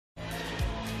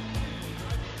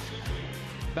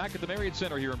Back at the Marriott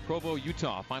Center here in Provo,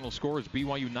 Utah. Final score is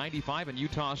BYU 95 and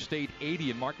Utah State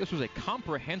 80. And Mark, this was a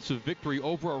comprehensive victory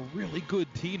over a really good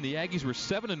team. The Aggies were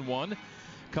 7-1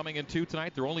 coming into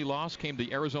tonight. Their only loss came to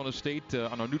Arizona State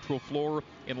on a neutral floor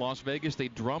in Las Vegas. They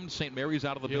drummed St. Mary's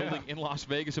out of the building in Las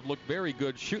Vegas. Have looked very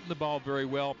good, shooting the ball very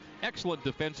well, excellent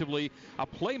defensively, a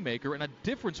playmaker and a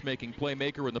difference-making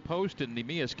playmaker in the post in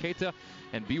Neemias Queta.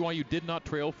 And BYU did not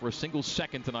trail for a single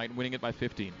second tonight, winning it by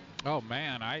 15. Oh,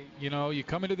 man, you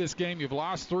come into this game, you've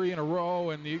lost 3 in a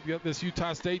row, and you've got this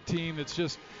Utah State team that's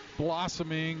just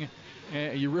blossoming,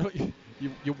 and you really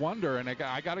you wonder, and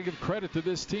I got to give credit to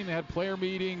this team. They had player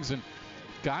meetings and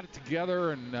got it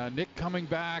together, and Nick coming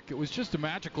back. It was just a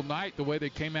magical night the way they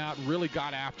came out and really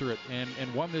got after it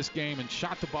and won this game and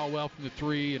shot the ball well from the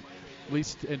 3, and at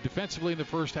least and defensively in the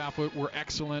first half were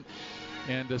excellent.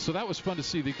 And so that was fun to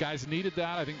see. The guys needed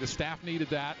that. I think the staff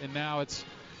needed that, and now it's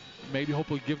maybe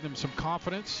hopefully give them some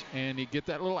confidence, and you get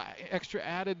that little extra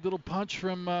added little punch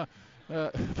from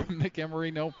Nick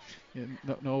Emery. No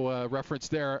reference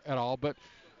there at all. But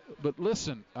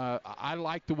listen, I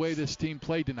like the way this team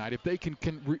played tonight. If they can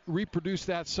reproduce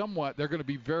that somewhat, they're going to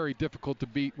be very difficult to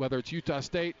beat, whether it's Utah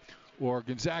State or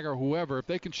Gonzaga or whoever. If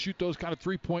they can shoot those kind of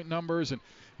three-point numbers and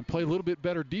play a little bit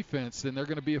better defense, then they're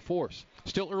going to be a force.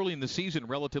 Still early in the season,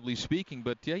 relatively speaking,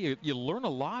 but yeah, you learn a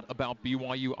lot about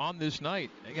BYU on this night.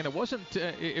 And it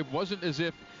wasn't as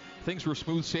if things were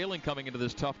smooth sailing coming into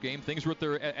this tough game. Things were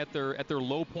at their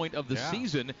low point of the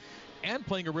season, and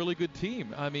playing a really good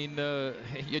team. I mean,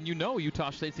 and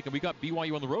Utah State's thinking, we got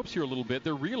BYU on the ropes here a little bit.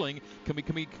 They're reeling. Can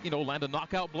we land a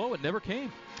knockout blow? It never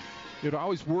came. It would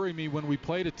always worry me when we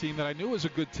played a team that I knew was a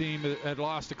good team that had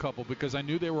lost a couple, because I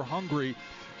knew they were hungry,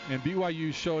 and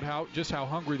BYU showed just how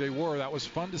hungry they were. That was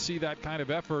fun to see that kind of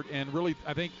effort, and really,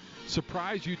 I think,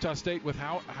 surprised Utah State with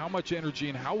how much energy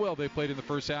and how well they played in the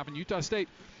first half. And Utah State,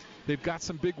 they've got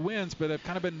some big wins, but they've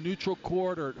kind of been neutral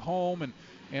court or at home, and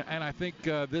I think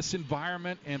this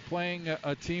environment and playing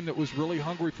a team that was really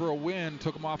hungry for a win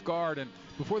took them off guard, and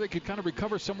before they could kind of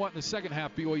recover somewhat in the second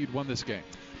half, BYU'd won this game.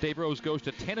 Dave Rose goes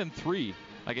to 10-3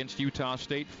 against Utah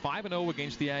State, 5-0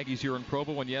 against the Aggies here in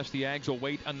Provo, and yes, the Ags will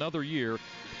wait another year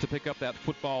to pick up that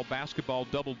football-basketball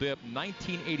double dip.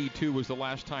 1982 was the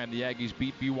last time the Aggies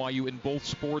beat BYU in both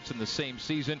sports in the same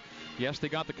season. Yes, they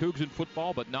got the Cougs in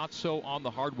football, but not so on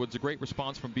the hardwoods. A great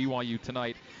response from BYU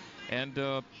tonight.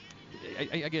 And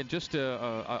again, just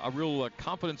a real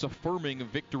confidence-affirming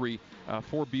victory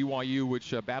for BYU,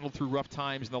 which battled through rough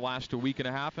times in the last week and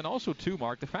a half. And also, too,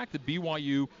 Mark, the fact that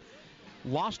BYU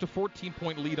lost a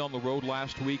 14-point lead on the road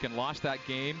last week and lost that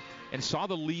game and saw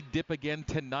the lead dip again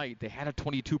tonight. They had a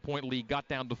 22-point lead, got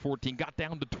down to 14, got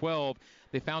down to 12.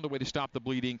 They found a way to stop the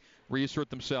bleeding,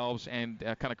 reassert themselves, and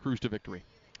kind of cruise to victory.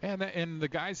 And the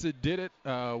guys that did it,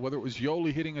 whether it was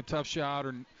Yoli hitting a tough shot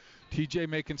or TJ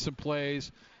making some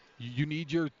plays, you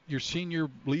need your senior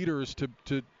leaders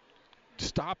to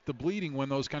stop the bleeding when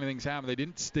those kind of things happen. They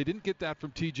didn't get that from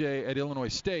TJ at Illinois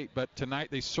State, but tonight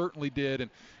they certainly did. And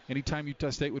anytime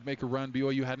Utah State would make a run,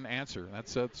 BYU had an answer.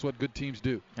 That's what good teams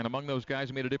do. And among those guys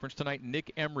who made a difference tonight,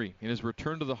 Nick Emery in his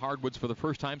return to the hardwoods for the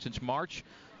first time since March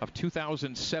of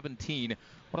 2017.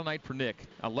 What a night for Nick.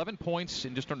 11 points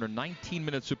in just under 19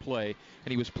 minutes of play,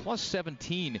 and he was plus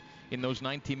 17 in those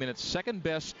 19 minutes. Second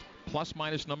best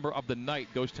plus-minus number of the night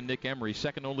goes to Nick Emery,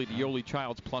 second only to Yoli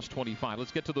Childs, plus 25.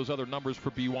 Let's get to those other numbers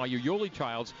for BYU. Yoli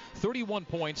Childs, 31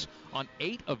 points on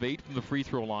 8 of 8 from the free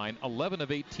throw line, 11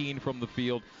 of 18 from the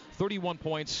field, 31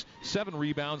 points, 7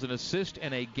 rebounds, an assist,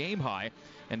 and a game high,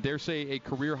 and dare say a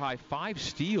career high 5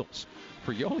 steals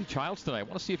for Yoli Childs tonight. I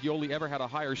want to see if Yoli ever had a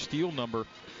higher steal number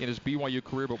in his BYU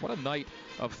career, but what a night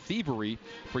of thievery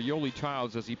for Yoli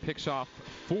Childs as he picks off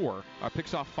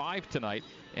 5 tonight.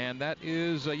 And that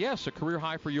is, yes, a career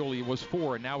high for Yoli. It was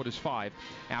 4, and now it is 5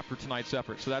 after tonight's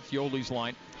effort. So that's Yoli's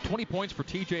line. 20 points for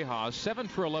TJ Haas, 7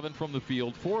 for 11 from the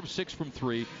field, 4 of 6 from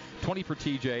 3, 20 for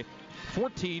TJ.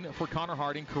 14 for Connor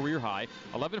Harding, career high.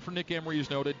 11 for Nick Emery, as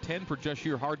noted. 10 for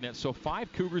Jashir Hardnett. So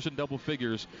 5 Cougars in double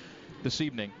figures this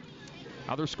evening.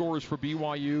 Other scorers for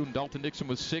BYU, Dalton Nixon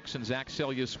with 6 and Zach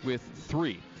Sellius with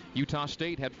 3. Utah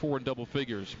State had 4 in double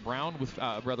figures. Brown with,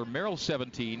 Merrill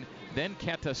 17, then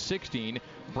Queta 16,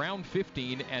 Brown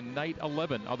 15, and Knight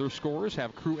 11. Other scorers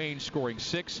have Crew Ainge scoring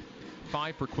 6,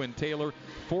 5 for Quinn Taylor,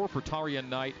 4 for Tarian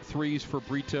Knight, 3s for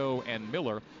Brito and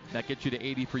Miller. That gets you to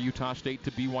 80 for Utah State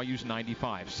to BYU's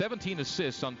 95. 17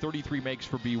 assists on 33 makes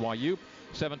for BYU,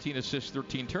 17 assists,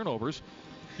 13 turnovers.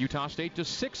 Utah State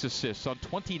just 6 assists on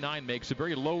 29 makes, a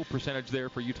very low percentage there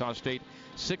for Utah State.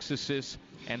 6 assists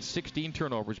and 16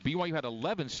 turnovers. BYU had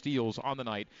 11 steals on the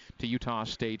night to Utah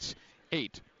State's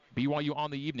 8. BYU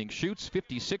on the evening shoots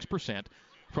 56%,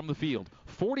 from the field.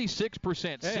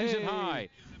 46%, season high.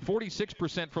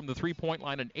 46% from the three-point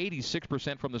line and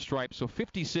 86% from the stripe. So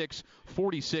 56,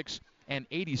 46, and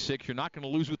 86. You're not going to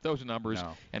lose with those numbers.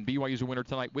 No. And BYU's a winner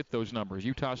tonight with those numbers.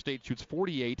 Utah State shoots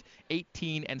 48,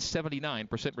 18, and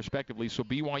 79% respectively. So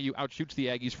BYU outshoots the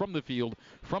Aggies from the field,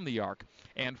 from the arc,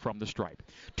 and from the stripe.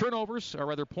 Turnovers, or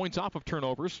rather points off of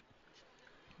turnovers.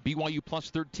 BYU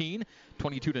plus 13,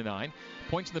 22-9.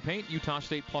 Points in the paint, Utah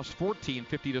State plus 14,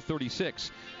 50-36.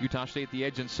 Utah State the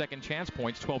edge in second chance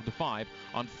points, 12-5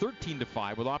 on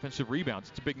 13-5 with offensive rebounds.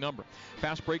 It's a big number.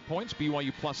 Fast break points,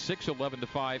 BYU plus 6,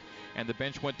 11-5, and the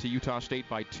bench went to Utah State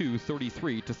by 2,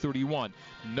 33-31.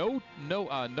 No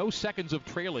seconds of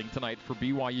trailing tonight for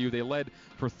BYU. They led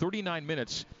for 39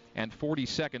 minutes and 40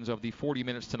 seconds of the 40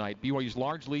 minutes tonight. BYU's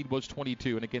large lead was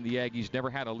 22, and again, the Aggies never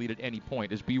had a lead at any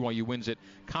point as BYU wins it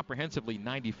comprehensively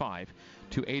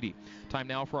 95-80. Time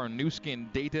now for our Nu Skin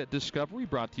Data Discovery,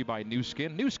 brought to you by Nu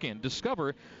Skin. Nu Skin,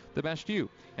 discover the best you.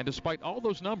 And despite all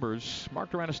those numbers,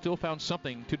 Mark Durant still found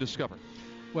something to discover.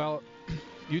 Well,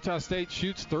 Utah State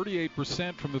shoots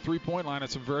 38% from the three-point line.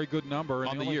 It's a very good number.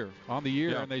 On the year. On the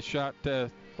year, yeah. And they shot,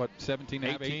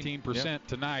 18% yeah.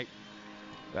 tonight.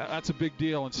 That's a big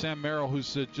deal. And Sam Merrill,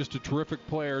 who's just a terrific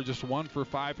player, just 1 for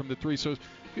 5 from the three. So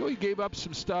BYU gave up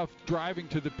some stuff driving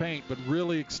to the paint, but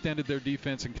really extended their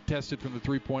defense and contested from the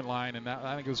three-point line. And that,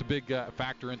 I think, it was a big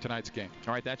factor in tonight's game.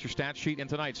 All right, that's your stat sheet in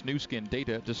tonight's Nu Skin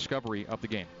Data Discovery of the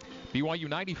game. BYU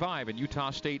 95 and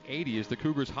Utah State 80 as the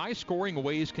Cougars' high-scoring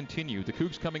ways continue. The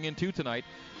Cougs coming in tonight,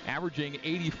 averaging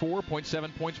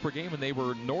 84.7 points per game, and they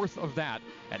were north of that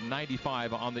at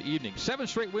 95 on the evening. 7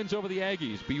 straight wins over the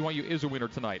Aggies. BYU is a winner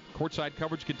tonight. Courtside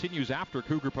coverage continues after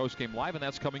Cougar Postgame Live, and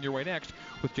that's coming your way next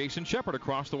with Jason Shepard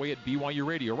across the way at BYU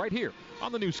Radio, right here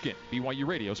on the Nu Skin, BYU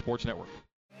Radio Sports Network.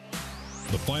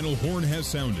 The final horn has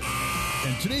sounded,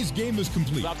 and today's game is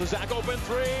complete. About the Zach open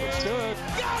three. It's good.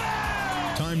 Got it!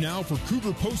 Time now for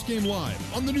Cougar Postgame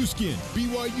Live on the Nu Skin,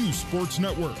 BYU Sports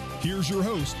Network. Here's your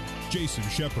host, Jason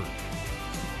Shepard.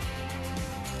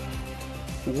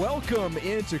 Welcome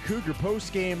into Cougar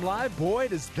Postgame Live. Boy,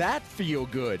 does that feel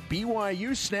good.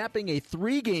 BYU snapping a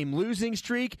 3-game losing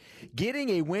streak, getting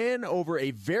a win over a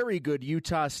very good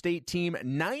Utah State team.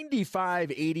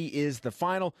 95-80 is the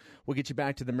final. We'll get you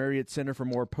back to the Marriott Center for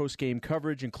more postgame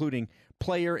coverage, including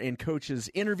player and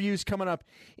coaches interviews coming up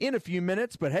in a few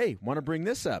minutes. But hey, want to bring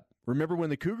this up. Remember, when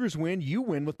the Cougars win, you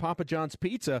win with Papa John's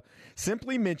Pizza.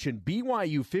 Simply mention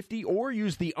BYU50 or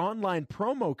use the online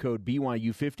promo code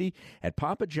BYU50 at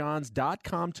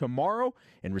papajohns.com tomorrow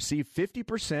and receive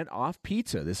 50% off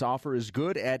pizza. This offer is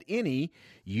good at any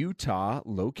Utah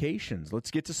locations. Let's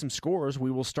get to some scores.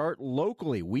 We will start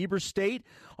locally. Weber State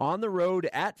on the road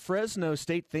at Fresno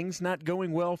State. Things not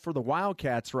going well for the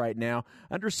Wildcats right now.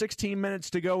 Under 16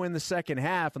 minutes to go in the second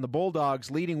half, and the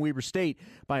Bulldogs leading Weber State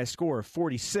by a score of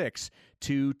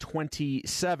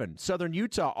 46-27. Southern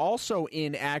Utah also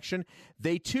in action.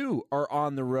 They too are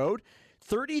on the road.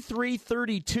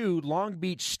 33-32, Long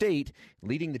Beach State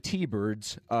leading the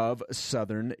T-Birds of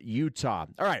Southern Utah.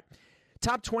 All right,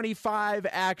 top 25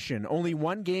 action. Only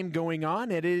one game going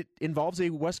on, and it involves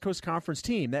a West Coast Conference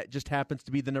team. That just happens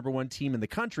to be the number 1 team in the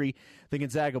country. The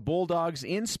Gonzaga Bulldogs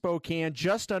in Spokane,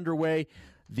 just underway.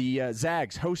 The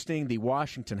Zags hosting the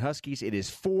Washington Huskies. It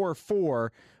is 4-4,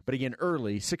 but again,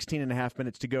 early, 16 and a half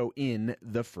minutes to go in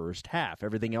the first half.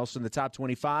 Everything else in the top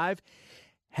 25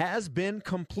 has been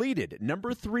completed.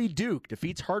 Number 3, Duke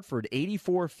defeats Hartford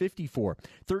 84-54.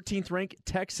 13th ranked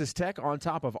Texas Tech on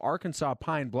top of Arkansas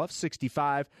Pine Bluff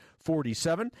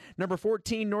 65-47. Number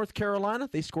 14, North Carolina.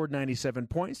 They scored 97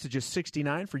 points to just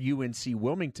 69 for UNC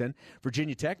Wilmington.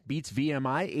 Virginia Tech beats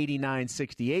VMI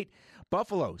 89-68.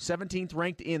 Buffalo, 17th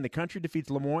ranked in the country, defeats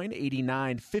Le Moyne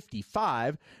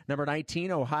 89-55. Number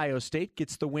 19, Ohio State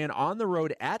gets the win on the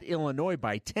road at Illinois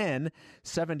by 10,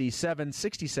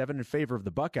 77-67 in favor of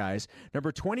the Buckeyes.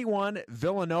 Number 21,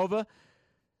 Villanova.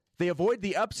 They avoid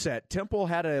the upset. Temple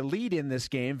had a lead in this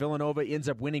game. Villanova ends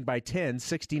up winning by 10,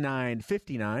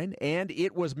 69-59. And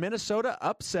it was Minnesota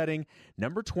upsetting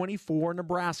number 24,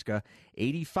 Nebraska,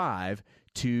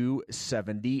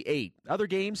 85-78. Other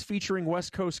games featuring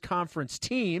West Coast Conference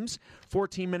teams.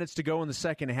 14 minutes to go in the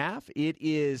second half. It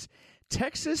is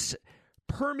Texas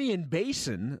Permian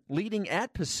Basin leading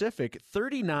at Pacific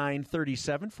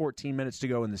 39-37, 14 minutes to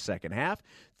go in the second half.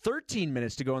 13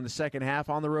 minutes to go in the second half.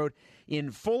 On the road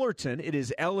in Fullerton, it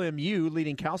is LMU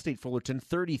leading Cal State Fullerton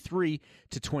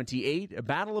 33-28. A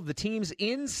battle of the teams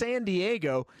in San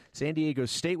Diego. San Diego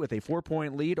State with a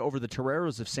 4-point lead over the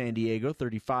Toreros of San Diego,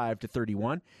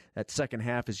 35-31. That second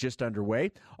half is just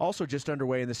underway. Also just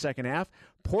underway in the second half,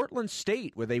 Portland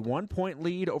State with a 1-point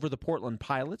lead over the Portland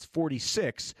Pilots,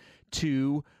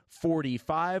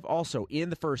 46-45. Also in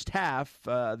the first half,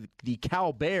 the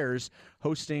Cal Bears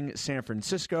hosting San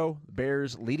Francisco.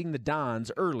 Bears leading the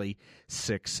Dons early,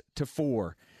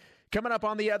 6-4. Coming up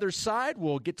on the other side,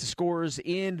 we'll get to scores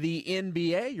in the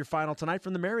NBA. Your final tonight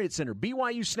from the Marriott Center.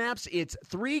 BYU snaps its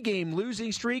 3-game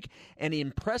losing streak, an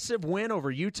impressive win over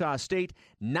Utah State,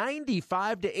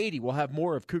 95-80. We'll have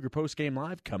more of Cougar Postgame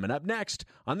Live coming up next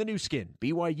on the new skin,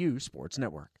 BYU Sports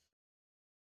Network.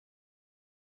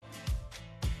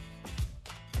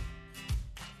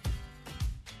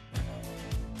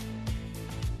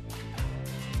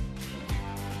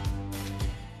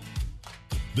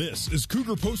 This is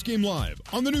Cougar Postgame Live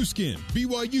on the new skin,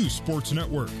 BYU Sports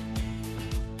Network.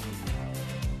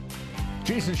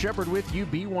 Jason Shepard with you.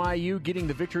 BYU getting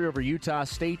the victory over Utah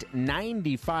State,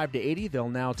 95-80. They'll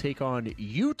now take on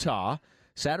Utah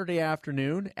Saturday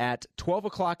afternoon at 12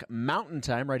 o'clock Mountain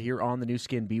Time right here on the new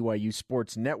skin BYU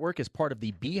Sports Network as part of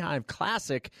the Beehive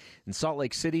Classic in Salt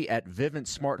Lake City at Vivint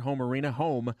Smart Home Arena,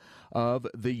 home of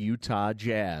the Utah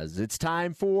Jazz. It's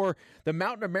time for the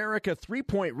Mountain America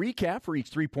 3-point recap. For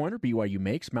each 3-pointer BYU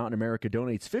makes, Mountain America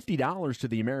donates $50 to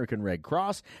the American Red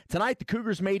Cross. Tonight, the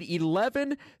Cougars made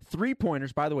 11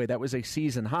 3-pointers. By the way, that was a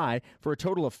season high, for a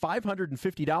total of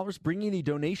 $550, bringing the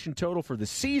donation total for the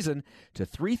season to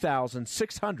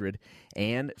 $3,650.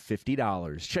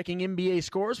 Checking NBA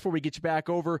scores before we get you back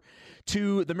over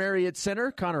to the Marriott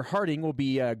Center. Connor Harding will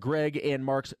be Greg and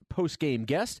Mark's post-game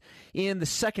guest. In the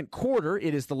second quarter,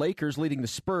 it is the Lakers leading the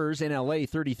Spurs in LA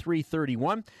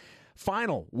 33-31.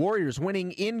 Final, Warriors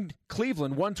winning in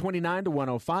Cleveland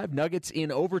 129-105. Nuggets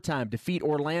in overtime defeat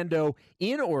Orlando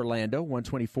in Orlando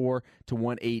 124-118.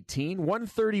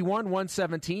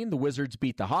 131-117. The Wizards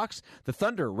beat the Hawks. The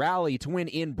Thunder rally to win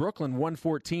in Brooklyn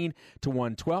 114-112.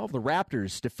 The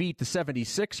Raptors defeat the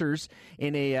 76ers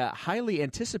in a highly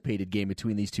anticipated game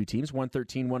between these two teams,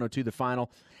 113-102 the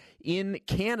final. In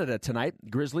Canada tonight,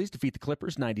 Grizzlies defeat the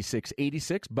Clippers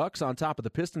 96-86. Bucks on top of the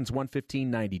Pistons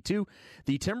 115-92.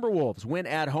 The Timberwolves win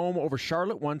at home over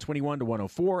Charlotte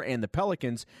 121-104, and the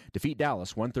Pelicans defeat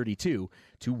Dallas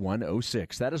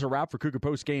 132-106. That is a wrap for Cougar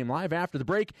Post Game Live. After the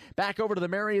break, back over to the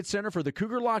Marriott Center for the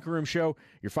Cougar Locker Room Show.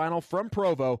 Your final from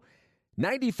Provo,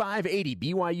 95-80.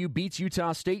 BYU beats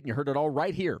Utah State, and you heard it all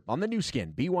right here on the new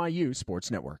skin, BYU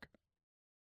Sports Network.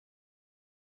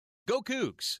 Go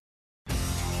Cougs!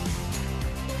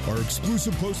 Our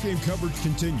exclusive postgame coverage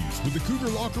continues with the Cougar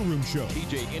Locker Room Show.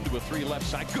 TJ into a 3 left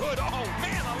side. Good. Oh,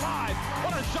 man alive.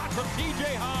 What a shot from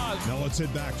TJ Haas. Now let's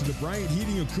head back to the Bryant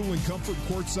Heating and Cooling Comfort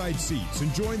courtside seats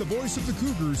and join the voice of the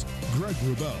Cougars, Greg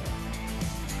Wrubell.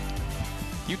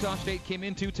 Utah State came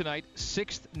into tonight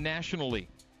 6th nationally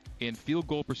in field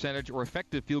goal percentage or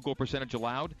effective field goal percentage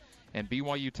allowed. And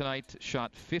BYU tonight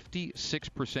shot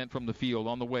 56% from the field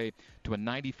on the way to a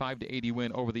 95-80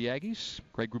 win over the Aggies.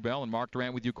 Greg Wrubell and Mark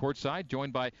Durant with you courtside,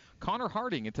 joined by Connor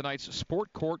Harding in tonight's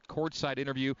Sport Court courtside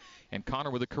interview. And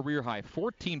Connor with a career high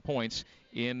 14 points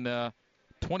in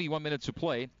 21 minutes of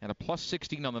play and a plus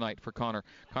 16 on the night for Connor.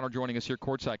 Connor joining us here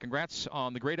courtside. Congrats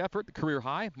on the great effort, the career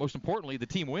high. Most importantly, the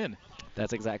team win.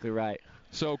 That's exactly right.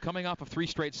 So coming off of 3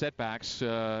 straight setbacks,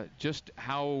 just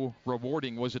how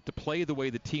rewarding was it to play the way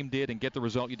the team did and get the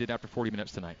result you did after 40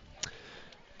 minutes tonight?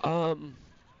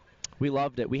 We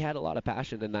loved it. We had a lot of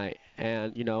passion tonight.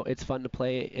 And, you know, it's fun to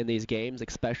play in these games,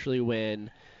 especially when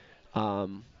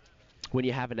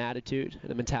you have an attitude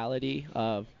and a mentality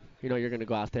of, you know, you're going to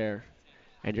go out there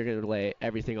and you're going to lay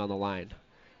everything on the line.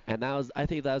 And I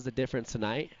think that was the difference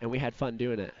tonight, and we had fun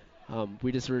doing it.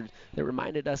 It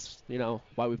reminded us, you know,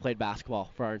 why we played basketball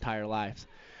for our entire lives.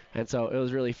 And so it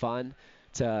was really fun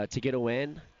to get a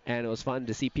win, and it was fun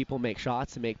to see people make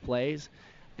shots and make plays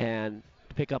and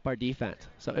pick up our defense.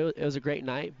 So it was a great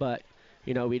night, but,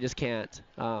 you know, we just can't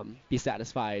be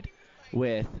satisfied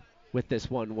with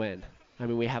this one win. I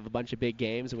mean, we have a bunch of big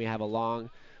games, and we have a long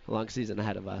season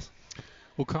ahead of us.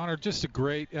 Well, Connor, just a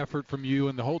great effort from you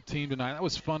and the whole team tonight. That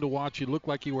was fun to watch. You looked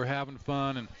like you were having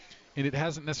fun, and it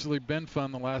hasn't necessarily been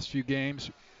fun the last few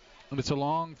games. And it's a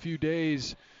long few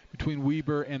days between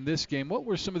Weber and this game. What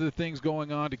were some of the things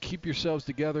going on to keep yourselves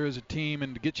together as a team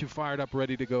and to get you fired up,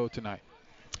 ready to go tonight?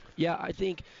 Yeah, I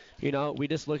think, you know, we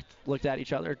just looked at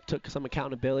each other, took some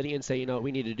accountability and say, you know,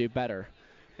 we need to do better.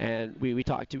 And we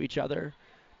talked to each other,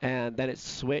 and then it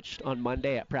switched on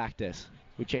Monday at practice.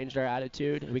 We changed our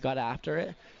attitude, and we got after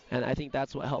it. And I think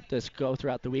that's what helped us go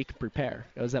throughout the week and prepare.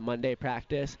 It was that Monday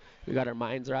practice. We got our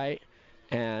minds right,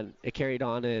 and it carried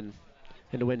on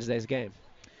into Wednesday's game.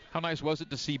 How nice was it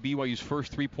to see BYU's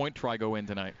first three-point try go in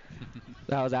tonight?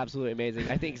 That was absolutely amazing.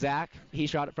 I think Zach, he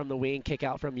shot it from the wing, kick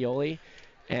out from Yoli,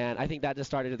 and I think that just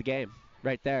started the game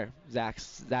right there.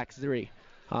 Zach's three.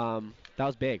 That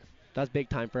was big. That was big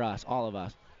time for us, all of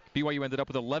us. BYU ended up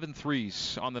with 11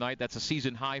 threes on the night. That's a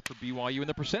season high for BYU, and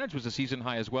the percentage was a season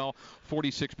high as well,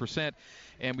 46%.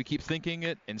 And we keep thinking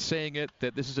it and saying it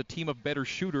that this is a team of better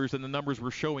shooters than the numbers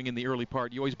were showing in the early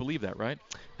part. You always believe that, right?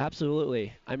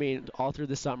 Absolutely. I mean, all through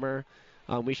the summer,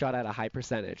 we shot at a high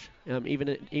percentage.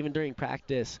 Even during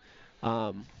practice,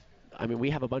 I mean,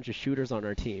 we have a bunch of shooters on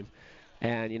our team,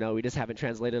 and we just haven't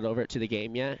translated over it to the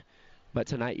game yet. But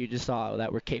tonight, you just saw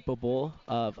that we're capable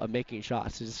of making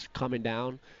shots, just coming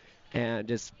down and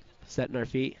just setting our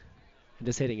feet and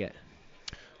just hitting it.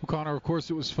 Well, Connor, of course,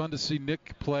 it was fun to see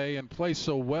Nick play and play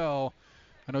so well.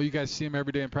 I know you guys see him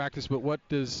every day in practice, but what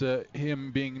does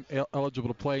him being eligible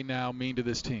to play now mean to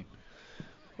this team?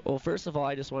 Well, first of all,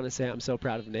 I just want to say I'm so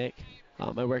proud of Nick.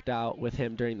 I worked out with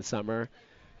him during the summer,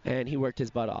 and he worked his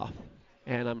butt off.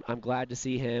 And I'm glad to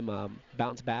see him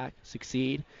bounce back,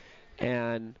 succeed,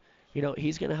 and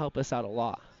he's going to help us out a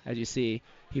lot. As you see,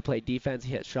 he played defense,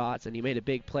 he hit shots, and he made a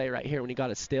big play right here when he got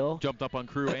a steal. Jumped up on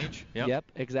Crew Ainge. Yep. Yep,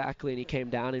 exactly, and he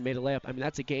came down and made a layup. I mean,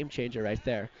 that's a game changer right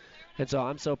there. And so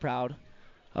I'm so proud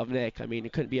of Nick. I mean, he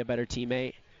couldn't be a better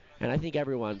teammate, and I think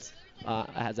everyone's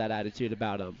has that attitude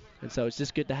about him. And so it's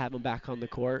just good to have him back on the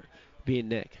court being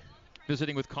Nick.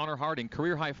 Visiting with Connor Harding.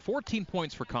 Career high 14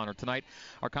 points for Connor tonight.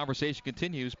 Our conversation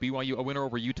continues. BYU a winner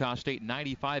over Utah State,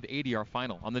 95-80 our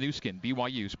final on the new skin,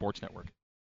 BYU Sports Network.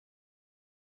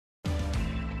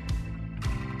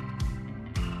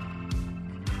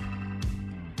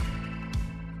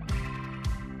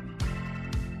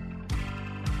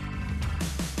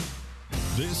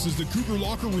 This is the Cougar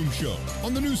Locker Room Show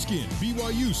on the new skin,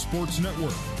 BYU Sports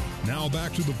Network. Now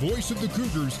back to the voice of the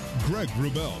Cougars, Greg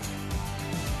Wrubell.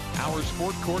 Our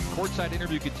Sport Court courtside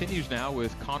interview continues now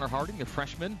with Connor Harding, a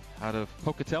freshman out of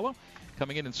Pocatello,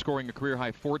 coming in and scoring a career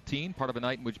high 14, part of a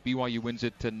night in which BYU wins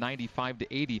it to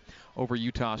 95-80 over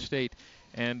Utah State.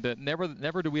 And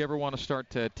never do we ever want to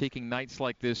start taking nights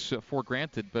like this for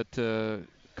granted, but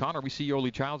Connor, we see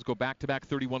Yoli Childs go back-to-back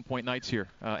 31-point nights here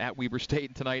at Weber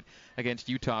State tonight against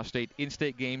Utah State.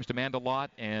 In-state games demand a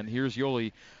lot, and here's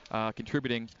Yoli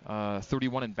contributing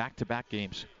 31 in back-to-back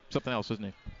games. Something else, isn't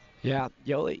he? Yeah,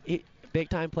 Yoli,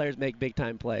 big-time players make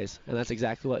big-time plays, and that's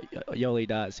exactly what Yoli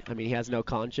does. I mean, he has no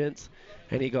conscience,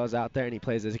 and he goes out there and he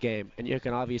plays his game, and you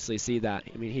can obviously see that.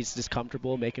 I mean, he's just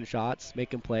comfortable making shots,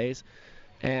 making plays,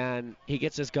 and he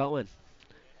gets us going.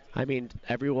 I mean,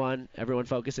 everyone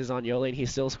focuses on Yoli, and he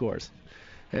still scores.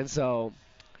 And so,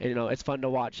 it's fun to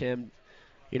watch him,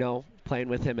 playing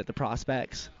with him at the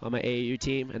Prospects on my AAU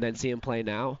team, and then see him play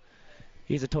now.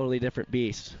 He's a totally different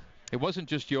beast. It wasn't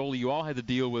just Yoli. You all had to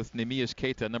deal with Neemias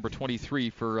Keita, number 23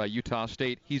 for Utah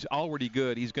State. He's already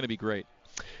good. He's going to be great.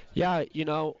 Yeah,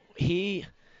 he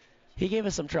gave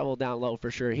us some trouble down low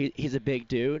for sure. He's a big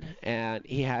dude, and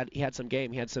he had some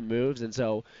game. He had some moves, and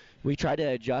so we tried to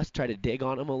adjust, try to dig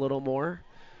on him a little more,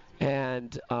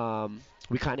 and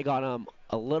we kind of got him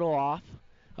a little off.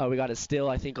 We got a steal,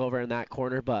 I think, over in that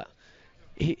corner, but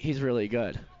he's really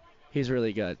good. He's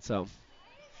really good. So.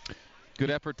 Good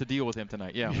effort to deal with him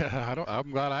tonight, yeah. Yeah, I'm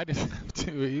glad I didn't have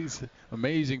to. He's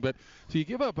amazing. But so you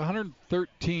give up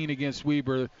 113 against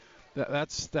Weber.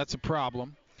 That's a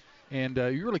problem. And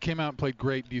you really came out and played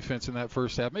great defense in that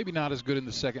first half. Maybe not as good in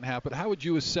the second half, but how would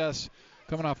you assess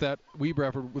coming off that Weber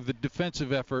effort with the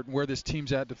defensive effort and where this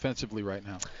team's at defensively right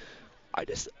now? I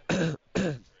just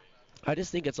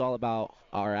think it's all about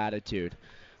our attitude.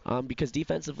 Because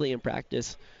defensively in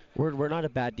practice, we're not a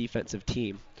bad defensive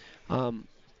team.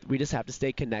 We just have to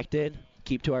stay connected,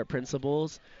 keep to our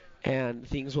principles, and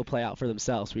things will play out for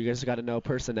themselves. We just got to know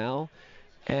personnel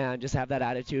and just have that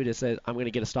attitude that says, I'm going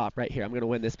to get a stop right here. I'm going to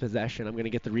win this possession. I'm going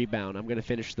to get the rebound. I'm going to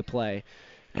finish the play.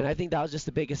 And I think that was just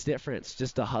the biggest difference,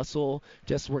 just the hustle,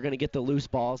 just we're going to get the loose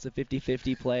balls, the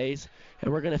 50-50 plays,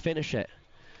 and we're going to finish it.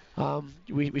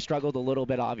 We struggled a little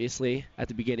bit, obviously, at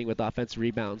the beginning with offensive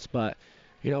rebounds, but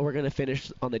we're going to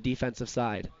finish on the defensive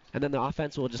side. And then the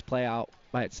offense will just play out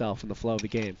by itself in the flow of the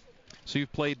game. So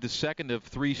you've played the second of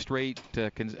three straight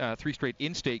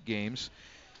in-state games,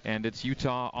 and it's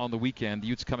Utah on the weekend.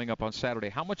 Utes coming up on Saturday.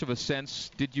 How much of a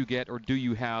sense did you get or do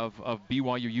you have of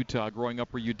BYU Utah growing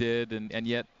up where you did and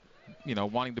yet,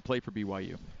 wanting to play for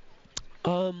BYU?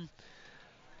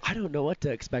 I don't know what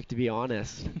to expect, to be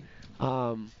honest.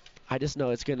 I just know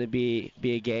it's going to be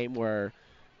a game where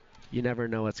you never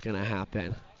know what's going to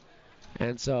happen.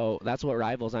 And so that's what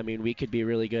rivals, I mean, we could be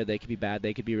really good, they could be bad,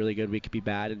 they could be really good, we could be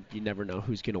bad, and you never know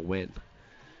who's going to win.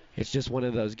 It's just one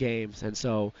of those games. And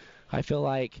so I feel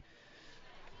like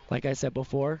I said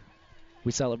before,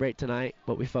 we celebrate tonight,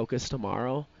 but we focus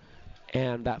tomorrow,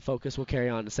 and that focus will carry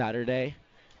on to Saturday.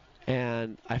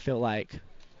 And I feel like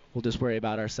we'll just worry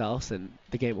about ourselves, and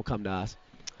the game will come to us.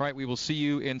 All right, we will see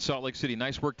you in Salt Lake City.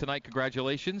 Nice work tonight.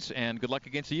 Congratulations, and good luck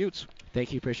against the Utes.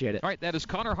 Thank you. Appreciate it. All right, that is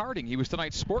Connor Harding. He was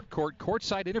tonight's Sport Court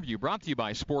Courtside interview brought to you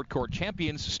by Sport Court.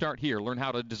 Champions start here. Learn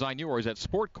how to design yours at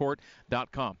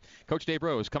sportcourt.com. Coach Dave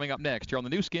Rose coming up next here on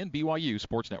the new skin BYU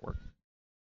Sports Network.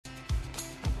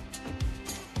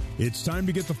 It's time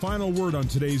to get the final word on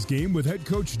today's game with head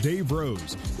coach Dave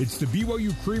Rose. It's the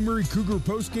BYU Creamery Cougar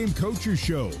Postgame Coaches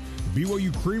Show.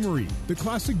 BYU Creamery, the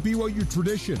classic BYU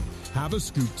tradition. Have a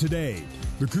scoop today.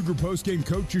 The Cougar Postgame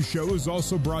Coaches Show is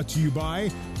also brought to you by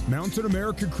Mountain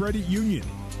America Credit Union,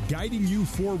 guiding you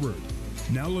forward.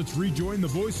 Now let's rejoin the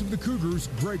voice of the Cougars,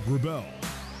 Greg Wrubell.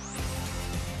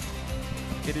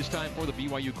 It is time for the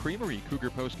BYU Creamery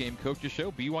Cougar Postgame Coaches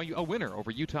Show. BYU a winner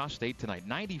over Utah State tonight,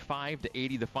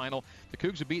 95-80 the final. The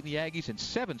Cougs have beaten the Aggies in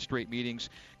 7 straight meetings.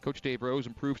 Coach Dave Rose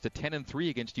improves to 10-3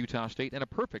 against Utah State and a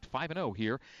perfect 5-0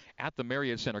 here at the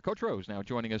Marriott Center. Coach Rose now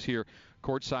joining us here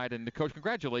courtside. And Coach,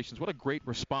 congratulations! What a great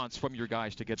response from your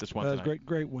guys to get this one tonight. That was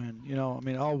great win. You know, I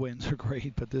mean, all wins are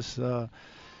great, but this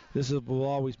will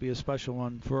always be a special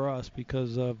one for us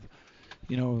because of,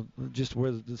 you know, just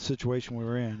where the situation we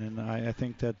were in. And I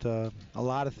think that a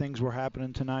lot of things were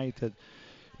happening tonight that,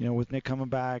 you know, with Nick coming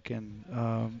back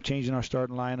and changing our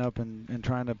starting lineup and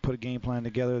trying to put a game plan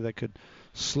together that could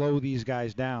slow these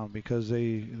guys down because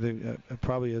they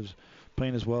probably is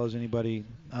playing as well as anybody,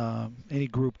 any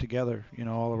group together, you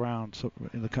know, all around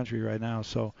in the country right now.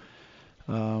 So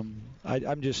I'm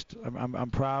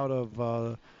proud of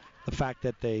the fact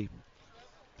that they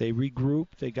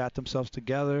regrouped, they got themselves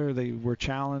together, they were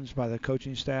challenged by the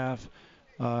coaching staff,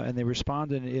 and they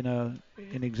responded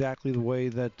in exactly the way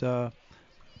that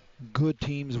good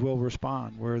teams will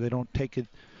respond, where they don't take it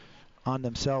on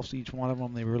themselves, each one of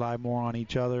them. They rely more on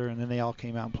each other, and then they all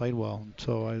came out and played well. And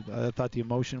so I thought the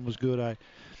emotion was good.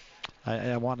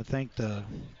 I want to thank the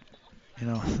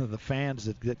fans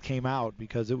that came out,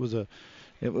 because it wasn't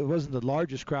the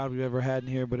largest crowd we've ever had in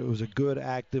here, but it was a good,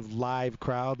 active, live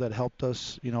crowd that helped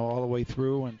us, you know, all the way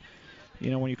through. And, you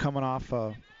know, when you're coming off,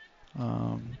 2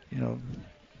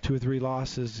 or 3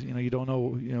 losses, you know, you don't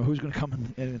know, you know, who's going to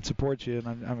come in and support you. And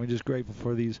I'm just grateful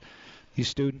for these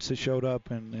students that showed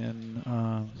up and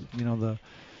you know, the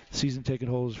season ticket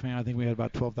holders fan. I think we had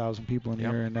about 12,000 people in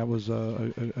here, and that was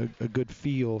a good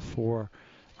feel for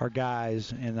our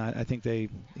guys. And I think they,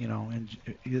 you know, and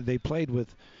they played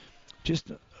with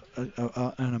just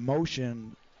an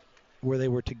emotion where they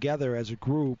were together as a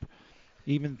group,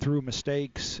 even through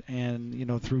mistakes and, you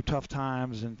know, through tough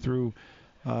times and through,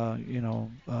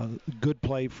 good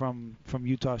play from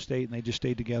Utah State, and they just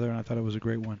stayed together, and I thought it was a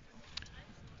great one.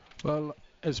 Well,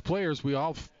 as players, we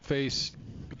all face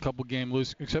a couple game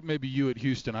lose, except maybe you at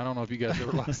Houston. I don't know if you guys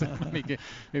ever lost that many games.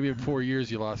 Maybe in 4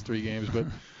 years you lost 3 games, but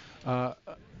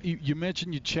you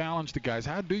mentioned you challenged the guys.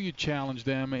 How do you challenge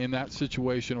them in that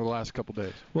situation over the last couple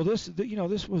days? Well, this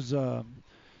was an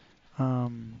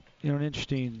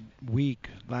interesting week.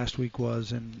 Last week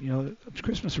was, and you know, it's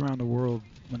Christmas around the world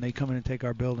when they come in and take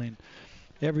our building.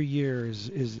 Every year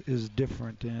is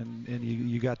different, and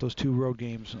you got those 2 road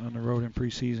games on the road in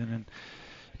preseason, and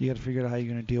you got to figure out how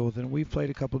you're going to deal with it. And we've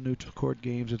played a couple of neutral court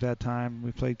games at that time.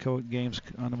 We played games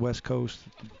on the West Coast,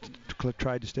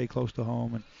 tried to stay close to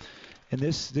home, and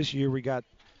this year we got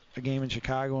a game in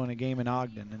Chicago and a game in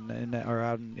Ogden, or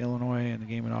out in Illinois, and a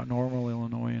game in Normal,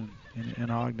 Illinois, and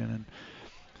in Ogden. And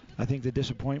I think the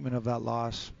disappointment of that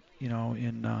loss, you know,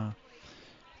 in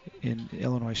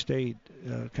Illinois State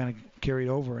kind of carried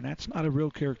over, and that's not a real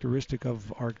characteristic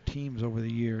of our teams over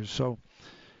the years. So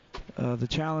the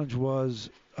challenge was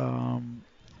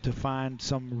to find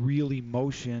some real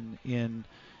emotion in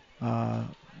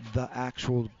the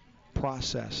actual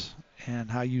process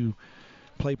and how you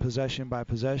play possession by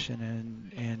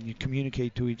possession, and you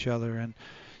communicate to each other. And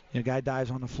a guy dives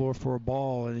on the floor for a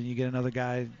ball, and then you get another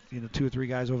guy, you know, 2 or 3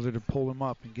 guys over there to pull him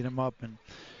up and get him up, and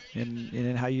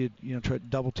then how you try to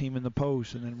double team in the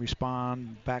post and then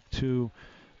respond back to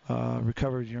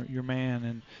recover your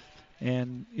man.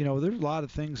 And you know, there's a lot of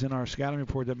things in our scouting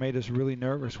report that made us really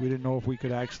nervous. We didn't know if we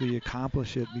could actually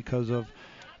accomplish it because of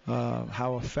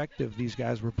how effective these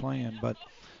guys were playing. But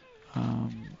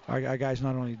our guys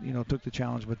not only, you know, took the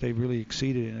challenge, but they really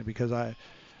exceeded in it, because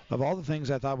of all the things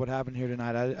I thought would happen here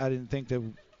tonight, I didn't think that,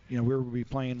 we'll be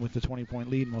playing with the 20-point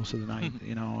lead most of the night,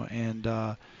 and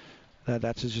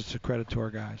that's just a credit to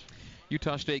our guys.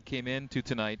 Utah State came into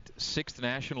tonight 6th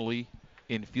nationally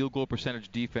in field goal percentage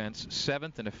defense,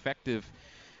 7th in effective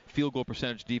field goal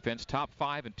percentage defense, top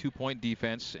 5 in 2-point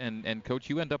defense, and Coach,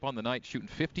 you end up on the night shooting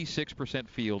 56%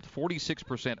 field,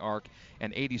 46% arc,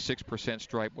 and 86%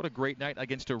 stripe. What a great night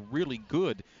against a really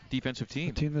good defensive team.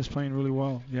 A team that's playing really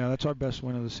well. Yeah, that's our best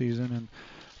win of the season and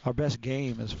our best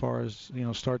game as far as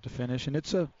start to finish. And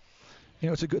it's a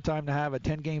good time to have it.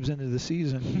 10 games into the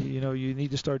season, you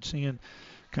need to start seeing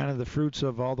kind of the fruits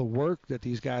of all the work that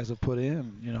these guys have put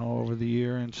in, over the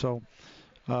year. And so,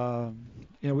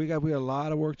 we had a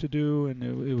lot of work to do, and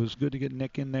it was good to get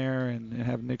Nick in there and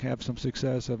have Nick have some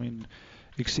success. I mean,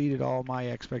 exceeded all my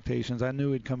expectations. I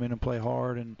knew he'd come in and play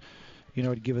hard, and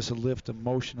he'd give us a lift,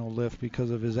 emotional lift because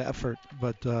of his effort.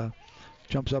 But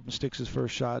jumps up and sticks his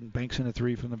first shot and banks in a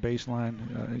 3 from the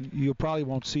baseline. You probably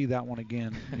won't see that one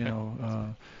again,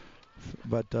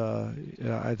 But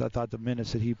I thought the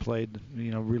minutes that he played,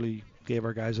 really gave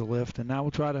our guys a lift. And now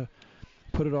we'll try to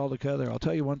put it all together. I'll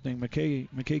tell you one thing.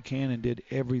 McKay Cannon did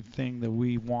everything that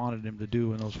we wanted him to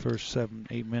do in those first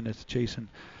 7-8 minutes, chasing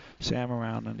Sam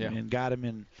around and got him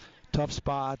in tough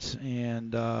spots.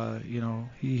 And,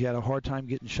 he had a hard time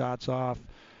getting shots off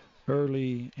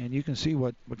early. And you can see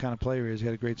what kind of player he is. He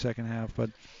had a great second half.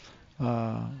 But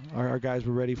our guys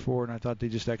were ready for it, and I thought they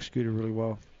just executed really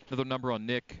well. Another number on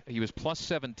Nick. He was plus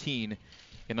 17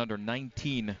 in under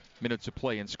 19 minutes of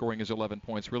play and scoring his 11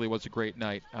 points. Really was a great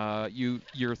night.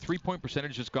 Your 3-point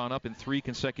percentage has gone up in 3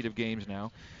 consecutive games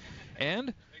now.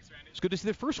 And it's good to see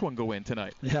the first one go in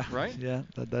tonight. Yeah. Right? Yeah.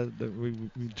 We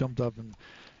jumped up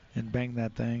and banged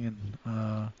that thing.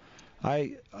 And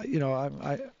I'm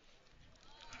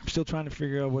still trying to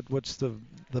figure out what's the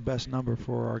best number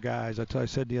for our guys. I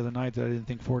said the other night that I didn't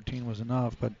think 14 was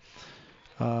enough, but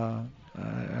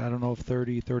I don't know if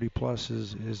 30 plus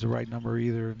is the right number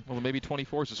either. Well, maybe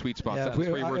 24 is a sweet spot. Yeah,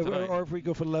 or if we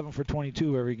go for 11 for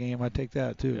 22 every game, I'd take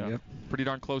that too. Yeah. Yep. Pretty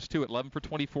darn close to it. 11 for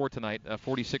 24 tonight,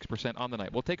 46% on the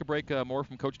night. We'll take a break. More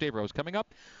from Coach Dave Rose coming up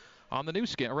on the new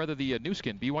skin, or rather the new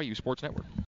skin, BYU Sports Network.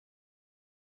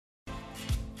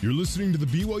 You're listening to the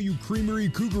BYU Creamery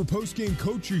Cougar Postgame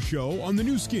Coaches Show on the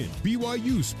new skin,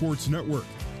 BYU Sports Network.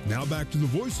 Now back to the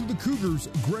voice of the Cougars,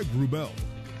 Greg Wrubell.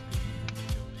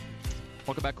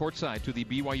 Welcome back courtside to the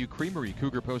BYU Creamery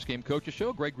Cougar Postgame Coaches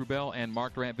Show. Greg Wrubell and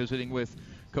Mark Durant visiting with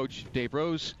Coach Dave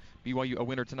Rose. BYU a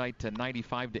winner tonight to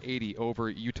 95-80 over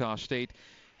Utah State.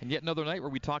 And yet another night where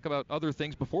we talk about other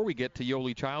things before we get to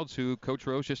Yoli Childs, who Coach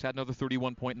Rose just had another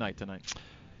 31-point night tonight.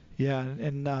 Yeah,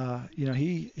 and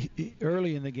he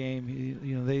early in the game,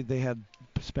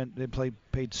 they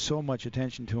paid so much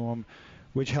attention to him,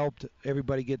 which helped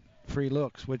everybody get free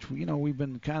looks, which we've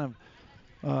been kind of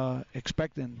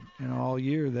expecting all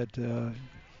year that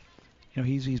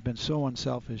he's been so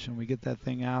unselfish, and we get that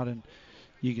thing out, and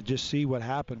you could just see what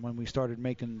happened when we started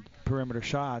making perimeter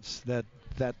shots, that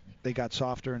they got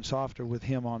softer and softer with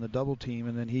him on the double team,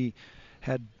 and then he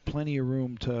had plenty of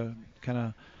room to kind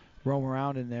of roam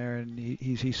around in there, and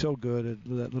he's so good at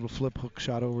that little flip hook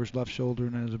shot over his left shoulder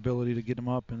and his ability to get him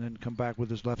up and then come back with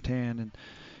his left hand, and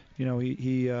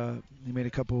he made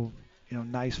a couple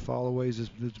nice followaways.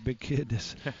 This big kid,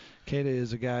 this Keda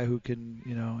is a guy who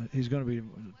can, he's going to be a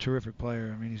terrific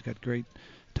player. I mean, he's got great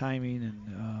timing,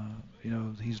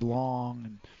 and he's long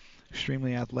and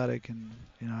extremely athletic, and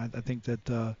I think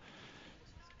that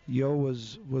Yo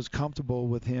was comfortable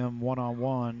with him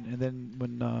one-on-one, and then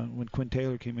when Quinn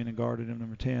Taylor came in and guarded him,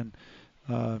 number 10,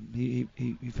 he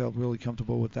felt really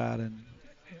comfortable with that,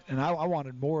 and I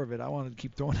wanted more of it. I wanted to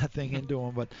keep throwing that thing into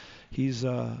him, but he's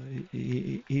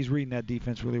reading that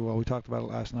defense really well. We talked about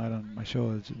it last night on my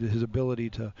show. His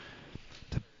ability to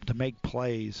make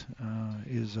plays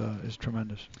is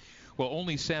tremendous. Well,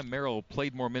 only Sam Merrill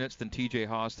played more minutes than TJ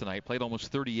Haws tonight, played almost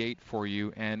 38 for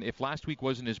you. And if last week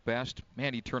wasn't his best,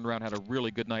 man, he turned around, had a really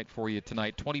good night for you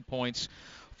tonight. 20 points,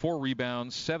 4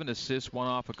 rebounds, 7 assists, 1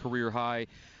 off a career high.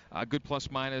 Good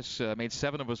plus-minus, made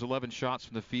 7 of his 11 shots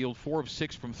from the field, 4 of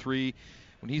 6 from 3.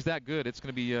 When he's that good, it's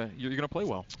going to be you're going to play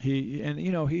well. He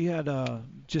had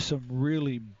just some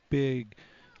really big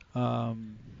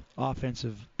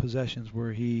offensive possessions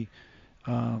where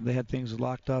they had things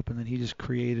locked up, and then he just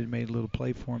made a little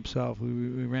play for himself.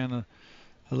 We ran a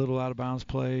little out-of-bounds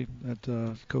play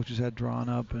that coaches had drawn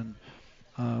up, and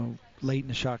late in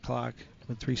the shot clock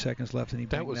with 3 seconds left, and he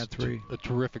banked that 3. A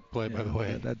terrific play, by the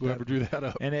way. Whoever drew that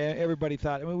up. And everybody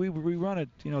thought, we run it,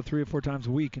 3 or 4 times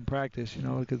a week in practice,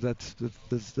 because that's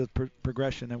the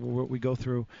progression that we go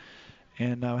through.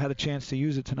 And I had a chance to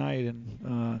use it tonight,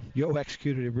 and Yo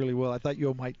executed it really well. I thought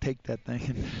Yo might take that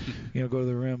thing and go to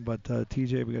the rim, but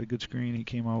TJ, we got a good screen. He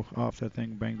came off that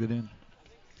thing, banged it in.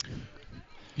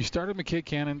 You started McKay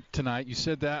Cannon tonight. You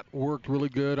said that worked really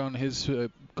good on his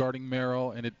guarding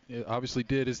Merrill, and it obviously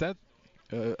did. Is that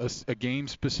a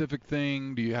game-specific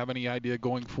thing? Do you have any idea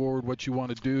going forward what you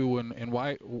want to do, and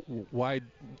why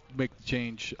make the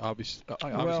change? Obviously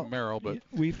Merrill, but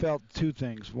we felt two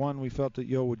things. One, we felt that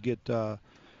Yo would get a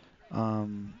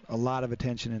lot of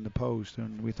attention in the post,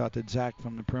 and we thought that Zach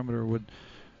from the perimeter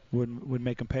would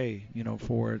make him pay,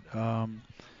 for it,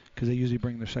 because they usually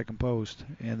bring their second post.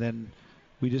 And then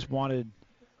we just wanted,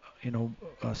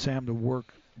 Sam to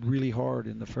work really hard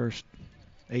in the first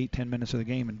 8-10 minutes of the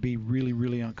game and be really,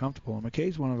 really uncomfortable. And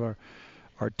McKay's one of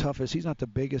our toughest. He's not the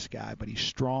biggest guy, but he's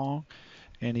strong,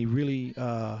 and he really,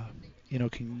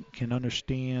 can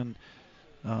understand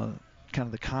kind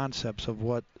of the concepts of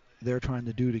what they're trying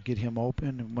to do to get him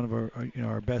open. And one of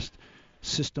our best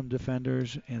system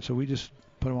defenders. And so we just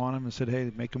put him on him and said,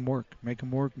 hey, make him work.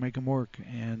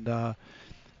 And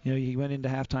he went into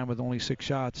halftime with only 6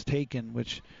 shots taken,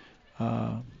 which.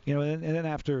 And then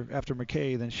after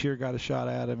McKay, then Shear got a shot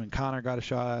at him, and Connor got a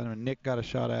shot at him, and Nick got a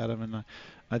shot at him. And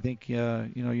I think, you're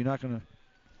not going to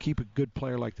keep a good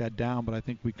player like that down, but I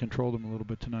think we controlled him a little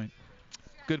bit tonight.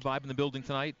 Good vibe in the building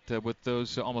tonight with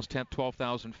those almost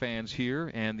 12,000 fans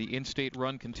here, and the in-state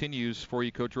run continues for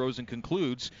you. Coach Rosen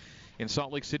concludes in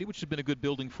Salt Lake City, which has been a good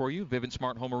building for you, Vivint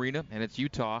Smart Home Arena, and it's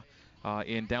Utah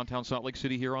in downtown Salt Lake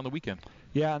City here on the weekend.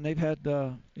 Yeah, and they've had,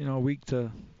 a week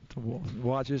to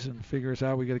watch us and figure us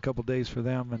out. We get a couple days for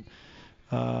them,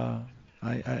 and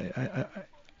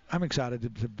I'm excited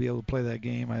to be able to play that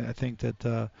game. I think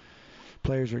that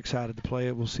players are excited to play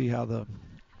it. We'll see how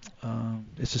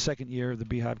it's the second year of the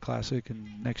Beehive Classic,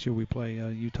 and next year we play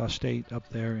Utah State up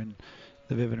there in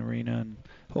the Vivint Arena, and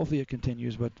hopefully it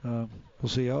continues, but we'll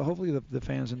see. Hopefully the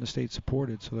fans in the state support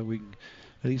it so that we can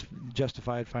at least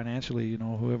justify it financially,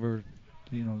 whoever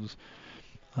is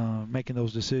making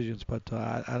those decisions, but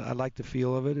I like the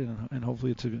feel of it, and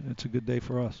hopefully it's a good day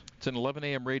for us. It's an 11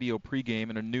 a.m. radio pregame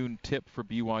and a noon tip for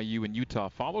BYU and Utah,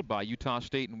 followed by Utah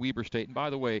State and Weber State. And by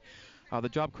the way, the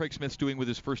job Craig Smith's doing with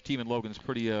his first team in Logan is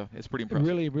pretty impressive.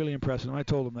 Really, really impressive. And I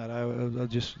told him that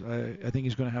I think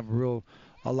he's going to have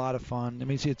a lot of fun. I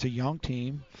mean, see, it's a young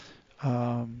team,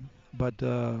 but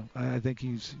I think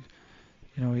he's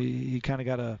he kind of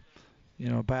got a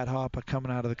bad hop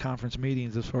coming out of the conference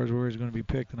meetings as far as where he's going to be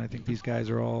picked, and I think these guys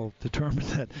are all determined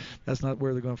that that's not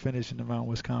where they're going to finish in the Mountain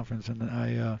West Conference, and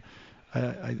I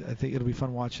think it'll be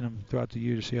fun watching them throughout the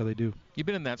year to see how they do. You've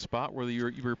been in that spot where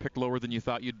you were picked lower than you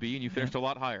thought you'd be, and you finished a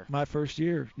lot higher. My first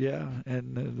year, yeah,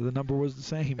 and the number was the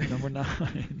same, number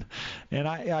 9. And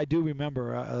I do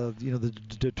remember, the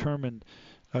determined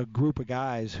group of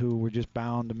guys who were just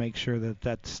bound to make sure that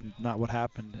that's not what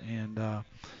happened, and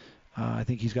I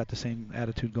think he's got the same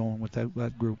attitude going with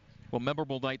that group. Well,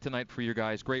 memorable night tonight for you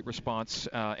guys. Great response,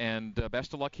 and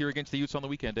best of luck here against the Utes on the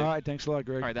weekend, Dave. All right, thanks a lot,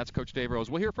 Greg. All right, that's Coach Dave Rose.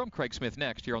 We'll hear from Craig Smith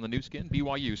next here on the new skin,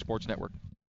 BYU Sports Network.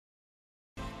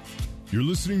 You're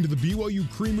listening to the BYU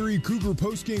Creamery Cougar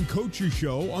Postgame Coaches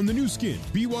Show on the new skin,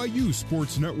 BYU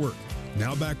Sports Network.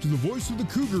 Now back to the voice of the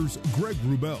Cougars, Greg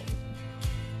Wrubell.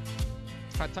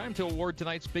 Time to award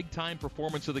tonight's big-time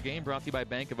performance of the game, brought to you by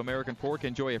Bank of American Fork.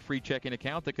 Enjoy a free checking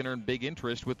account that can earn big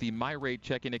interest with the MyRate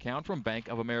checking account from Bank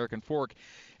of American Fork.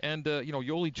 And,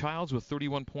 Yoli Childs with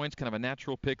 31 points, kind of a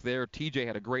natural pick there. TJ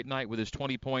had a great night with his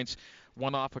 20 points,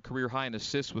 one off a career high in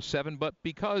assists with 7. But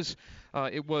because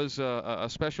it was a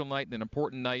special night and an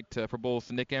important night for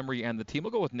both Nick Emery and the team,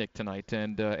 we'll go with Nick tonight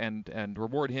and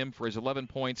reward him for his 11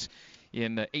 points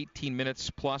in 18 minutes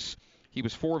plus. He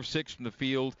was 4 of 6 from the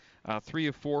field, 3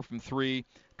 of 4 from 3,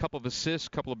 couple of assists,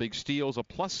 couple of big steals, a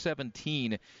plus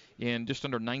 17 in just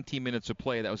under 19 minutes of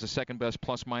play. That was the second best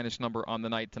plus-minus number on the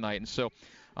night tonight. And so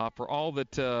for all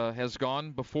that has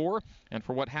gone before and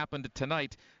for what happened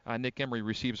tonight, Nick Emery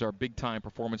receives our big-time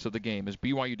performance of the game as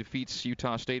BYU defeats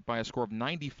Utah State by a score of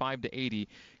 95-80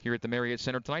 here at the Marriott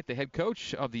Center tonight. The head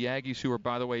coach of the Aggies, who are,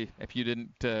 by the way, if you didn't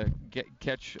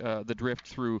catch the drift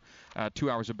through 2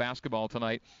 hours of basketball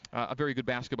tonight, a very good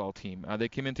basketball team. They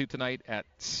came into tonight at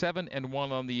 7-1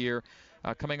 on the year.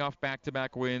 Coming off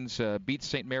back-to-back wins, beat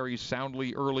St. Mary's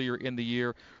soundly earlier in the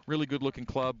year. Really good-looking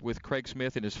club with Craig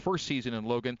Smith in his first season in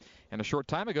Logan. And a short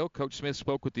time ago, Coach Smith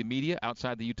spoke with the media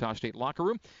outside the Utah State locker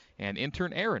room. And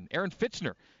intern Aaron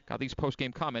Fitzner got these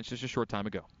post-game comments just a short time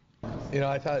ago.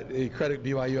 I thought, credit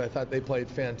BYU, I thought they played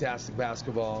fantastic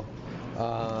basketball.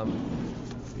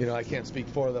 I can't speak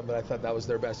for them, but I thought that was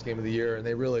their best game of the year. And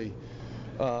they really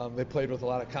They played with a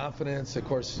lot of confidence. Of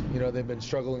course, they've been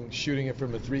struggling shooting it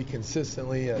from the three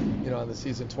consistently. On the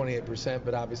season 28%,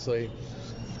 but obviously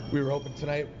we were hoping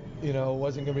tonight,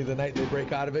 wasn't going to be the night they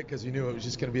break out of it because you knew it was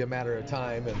just going to be a matter of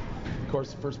time. And of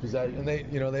course, the first possession, and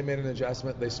they made an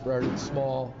adjustment. They started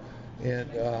small, and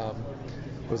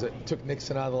took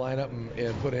Nixon out of the lineup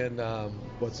and put in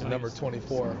number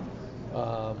 24,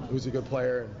 who's a good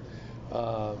player.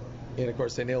 And of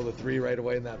course, they nailed the three right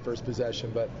away in that first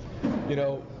possession. But, they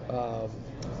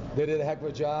did a heck of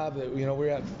a job. We were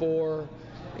at 4,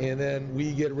 and then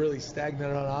we get really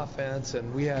stagnant on offense.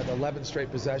 And we had 11 straight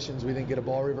possessions. We didn't get a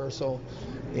ball reversal.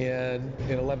 And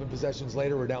 11 possessions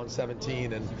later, we're down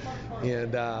 17.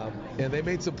 And they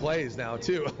made some plays now,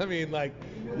 too. I mean,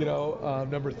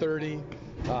 number 30.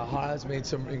 Haas made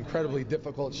some incredibly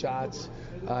difficult shots.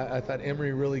 I thought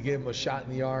Emery really gave him a shot in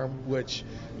the arm, which,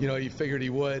 you figured he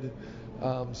would,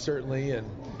 certainly, and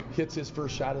hits his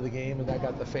first shot of the game, and that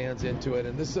got the fans into it.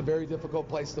 And this is a very difficult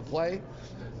place to play.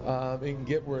 You can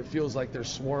get where it feels like they're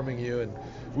swarming you, and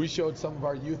we showed some of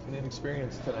our youth and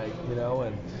inexperience tonight,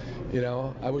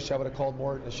 and, I wish I would have called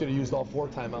more. I should have used all 4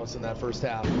 timeouts in that first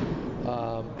half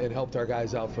and helped our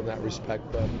guys out from that respect.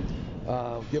 But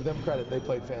give them credit. They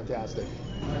played fantastic.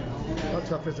 How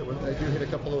tough is it when they do hit a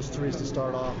couple of those threes to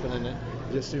start off, and then it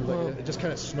just seems like it just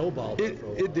kind of snowballed?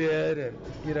 It did, and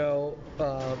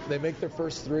they make their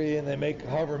first 3, and they make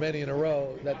however many in a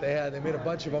row that they had. They made a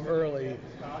bunch of them early,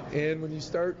 and when you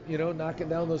start, knocking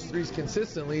down those threes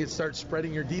consistently, it starts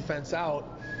spreading your defense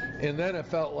out, and then it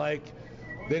felt like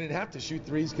they didn't have to shoot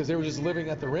threes because they were just living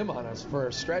at the rim on us for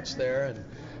a stretch there,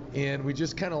 and we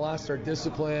just kind of lost our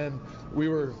discipline. We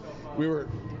were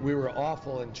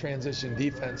awful in transition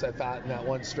defense, I thought, in that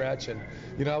one stretch. And,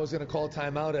 I was going to call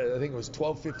timeout at, I think it was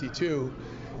 12:52.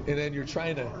 And then you're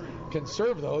trying to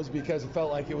conserve those because it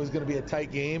felt like it was going to be a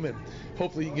tight game. And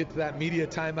hopefully you can get to that media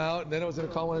timeout. And then I was going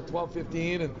to call one at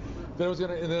 12:15. And then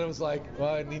it was like,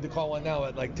 well, I need to call one now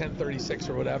at like 10:36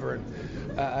 or whatever.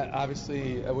 And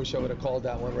obviously I wish I would have called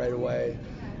that one right away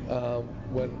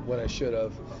when I should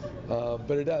have.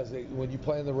 But it does. When you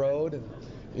play on the road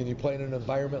and you play in an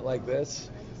environment like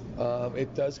this,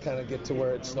 it does kind of get to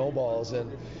where it snowballs,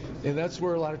 and that's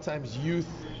where a lot of times youth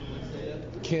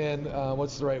can,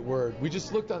 what's the right word? We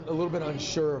just looked a little bit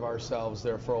unsure of ourselves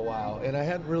there for a while, and I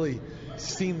hadn't really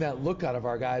seen that look out of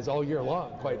our guys all year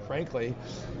long, quite frankly,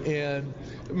 and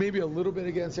maybe a little bit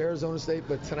against Arizona State,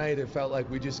 but tonight it felt like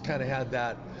we just kind of had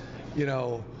that,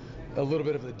 a little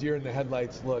bit of the deer in the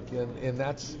headlights look, and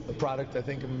that's a product, I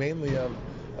think, mainly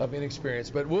of inexperience.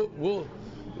 But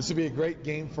this will be a great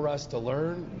game for us to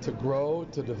learn, to grow,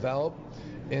 to develop,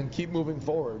 and keep moving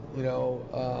forward,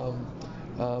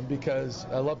 because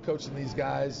I love coaching these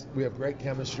guys. We have great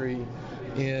chemistry,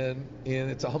 and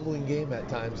it's a humbling game at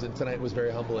times, and tonight was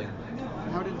very humbling.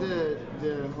 How did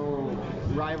the whole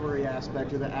rivalry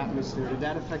aspect or the atmosphere, did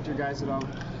that affect your guys at all?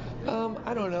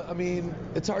 I don't know. I mean,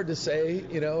 it's hard to say.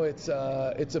 It's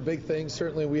a big thing.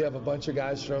 Certainly, we have a bunch of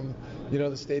guys from,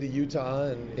 the state of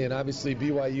Utah, and obviously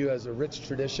BYU has a rich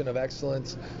tradition of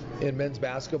excellence in men's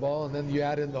basketball. And then you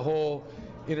add in the whole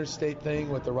interstate thing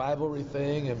with the rivalry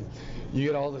thing, and you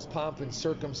get all this pomp and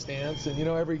circumstance. And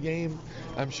every game,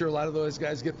 I'm sure a lot of those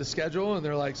guys get the schedule, and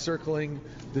they're like circling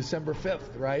December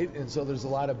 5th, right? And so there's a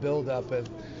lot of buildup, and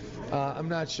I'm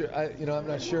not sure. I'm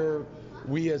not sure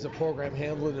we as a program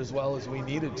handle it as well as we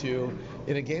needed to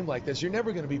in a game like this. You're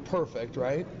never going to be perfect,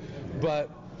 right? But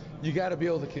you got to be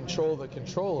able to control the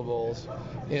controllables.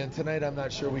 And tonight I'm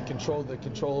not sure we controlled the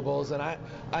controllables. And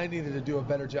I needed to do a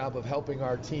better job of helping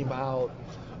our team out.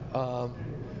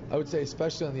 I would say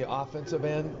especially on the offensive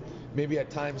end, maybe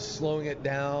at times slowing it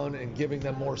down and giving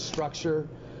them more structure.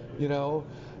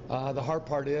 The hard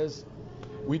part is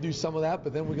we do some of that,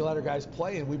 but then we let our guys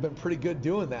play, and we've been pretty good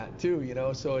doing that too,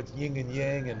 so it's yin and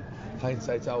yang, and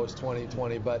hindsight's always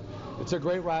 20/20, but it's a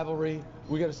great rivalry.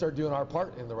 We got to start doing our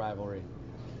part in the rivalry.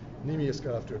 Neemias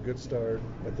got off to a good start,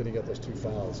 but then he got those 2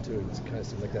 fouls too. It kind of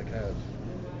seemed like that kind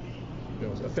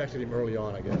of affected him early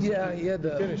on, I guess. Yeah, he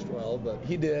finished well, but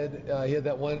he did. He had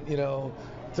that one,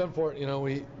 it's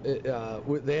unfortunate,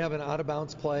 they have an out of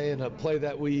bounds play, and a play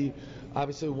that we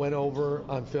obviously went over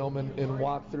on film and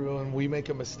walked through, and we make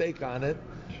a mistake on it.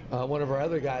 One of our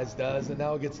other guys does, and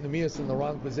now it gets Neemias in the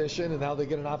wrong position, and now they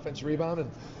get an offensive rebound,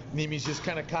 and Neemias just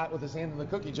kind of caught with his hand in the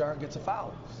cookie jar and gets a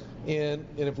foul. And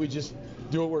if we just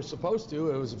do what we're supposed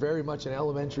to, it was very much an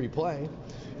elementary play.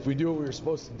 If we do what we were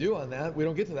supposed to do on that, we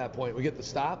don't get to that point. We get the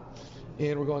stop,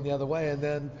 and we're going the other way, and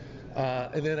then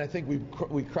And then I think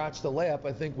we crotched the layup.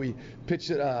 I think we pitched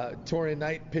it. Torian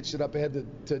Knight pitched it up ahead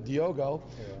to Diogo,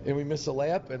 and we missed a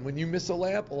layup. And when you miss a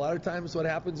layup, a lot of times what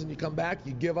happens when you come back,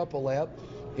 you give up a layup.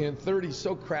 And 30's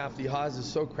so crafty. Haas is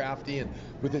so crafty, and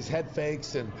with his head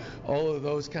fakes and all of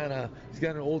those he's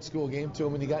got an old school game to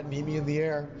him. And he got Nemi in the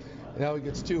air, and now he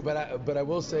gets 2. But I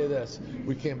will say this: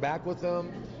 we came back with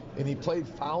him, and he played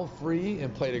foul free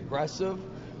and played aggressive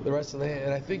the rest of the hand.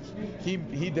 And I think he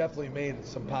definitely made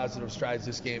some positive strides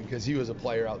this game because he was a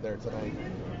player out there tonight.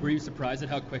 Were you surprised at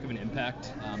how quick of an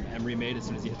impact Emery made as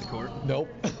soon as he hit the court? Nope.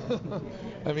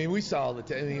 I mean, we saw the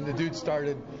dude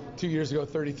started 2 years ago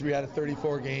 33 out of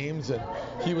 34 games, and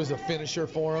he was a finisher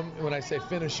for him. And when I say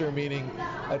finisher, meaning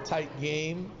a tight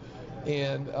game,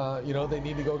 and they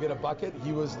need to go get a bucket,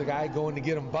 he was the guy going to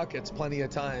get them buckets plenty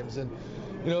of times. And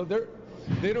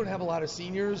they don't have a lot of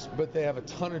seniors, but they have a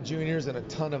ton of juniors and a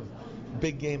ton of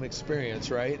big game experience,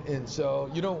 right? And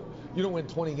so you don't win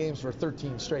 20 games for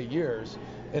 13 straight years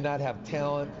and not have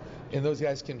talent, and those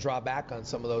guys can draw back on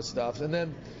some of those stuff. And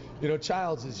then,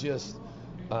 Childs is just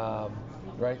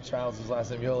right. Childs' his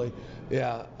last name, Yoli.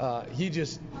 Yeah,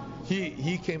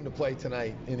 he came to play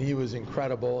tonight, and he was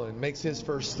incredible and makes his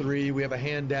first 3. We have a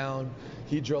hand down.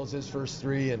 He drills his first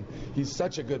 3, and he's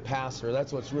such a good passer.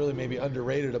 That's what's really maybe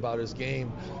underrated about his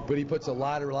game. But he puts a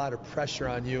lot of pressure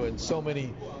on you, and so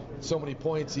many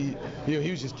points. He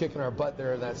was just kicking our butt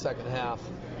there in that second half.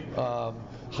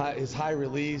 His high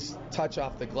release, touch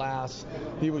off the glass,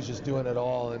 he was just doing it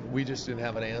all, and we just didn't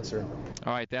have an answer.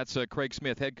 All right, that's Craig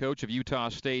Smith, head coach of Utah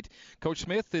State. Coach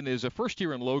Smith in his first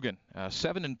year in Logan,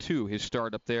 7-2 his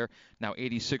start up there, now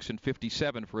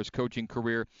 86-57 for his coaching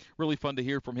career. Really fun to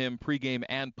hear from him pregame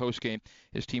and postgame.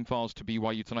 His team falls to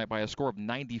BYU tonight by a score of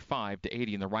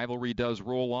 95-80, and the rivalry does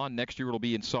roll on. Next year it'll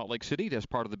be in Salt Lake City as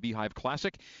part of the Beehive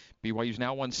Classic. BYU's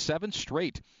now won 7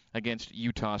 straight against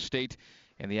Utah State.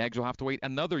 And the Ags will have to wait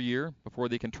another year before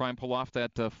they can try and pull off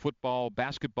that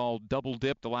basketball double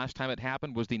dip. The last time it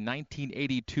happened was the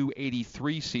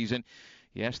 1982-83 season.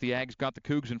 Yes, the Ags got the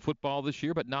Cougs in football this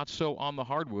year, but not so on the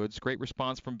hardwoods. Great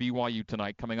response from BYU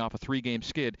tonight, coming off a 3-game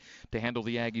skid to handle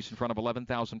the Aggies in front of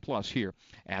 11,000 plus here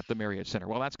at the Marriott Center.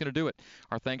 Well, that's going to do it.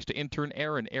 Our thanks to intern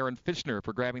Aaron Fitchner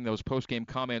for grabbing those post-game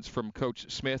comments from Coach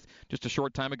Smith just a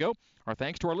short time ago. Our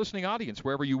thanks to our listening audience,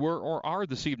 wherever you were or are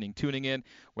this evening, tuning in,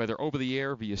 whether over the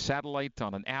air, via satellite,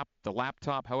 on an app, the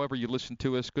laptop, however you listen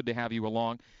to us. Good to have you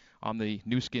along on the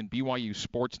Nu Skin BYU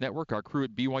Sports Network. Our crew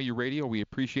at BYU Radio, we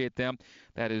appreciate them.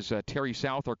 That is Terry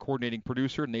South, our coordinating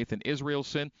producer. Nathan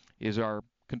Israelson is our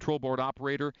control board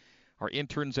operator. Our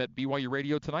interns at BYU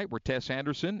Radio tonight were Tess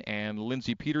Anderson and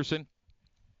Lindsey Peterson.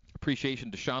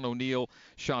 Appreciation to Sean O'Neill,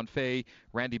 Sean Fay,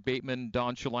 Randy Bateman,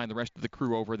 Don Shaline, the rest of the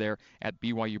crew over there at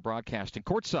BYU Broadcasting.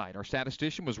 Courtside, our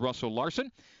statistician was Russell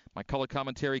Larson. My color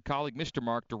commentary colleague, Mr.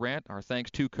 Mark Durant. Our thanks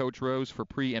to Coach Rose for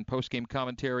pre- and post-game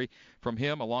commentary from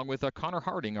him, along with Connor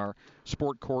Harding, our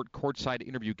Sport Court courtside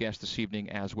interview guest this evening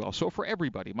as well. So for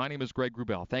everybody, my name is Greg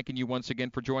Wrubell. Thanking you once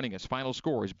again for joining us. Final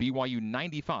score is BYU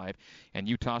 95 and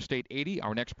Utah State 80.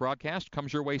 Our next broadcast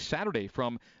comes your way Saturday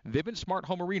from Vivint Smart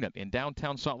Home Arena in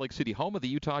downtown Salt Lake City, home of the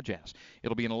Utah Jazz.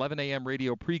 It'll be an 11 a.m.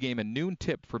 radio pregame and noon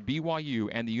tip for BYU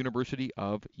and the University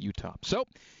of Utah. So,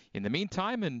 in the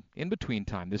meantime and in between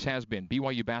time, this has been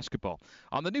BYU Basketball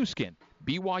on the Nu Skin,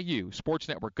 BYU Sports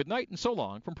Network. Good night and so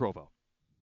long from Provo.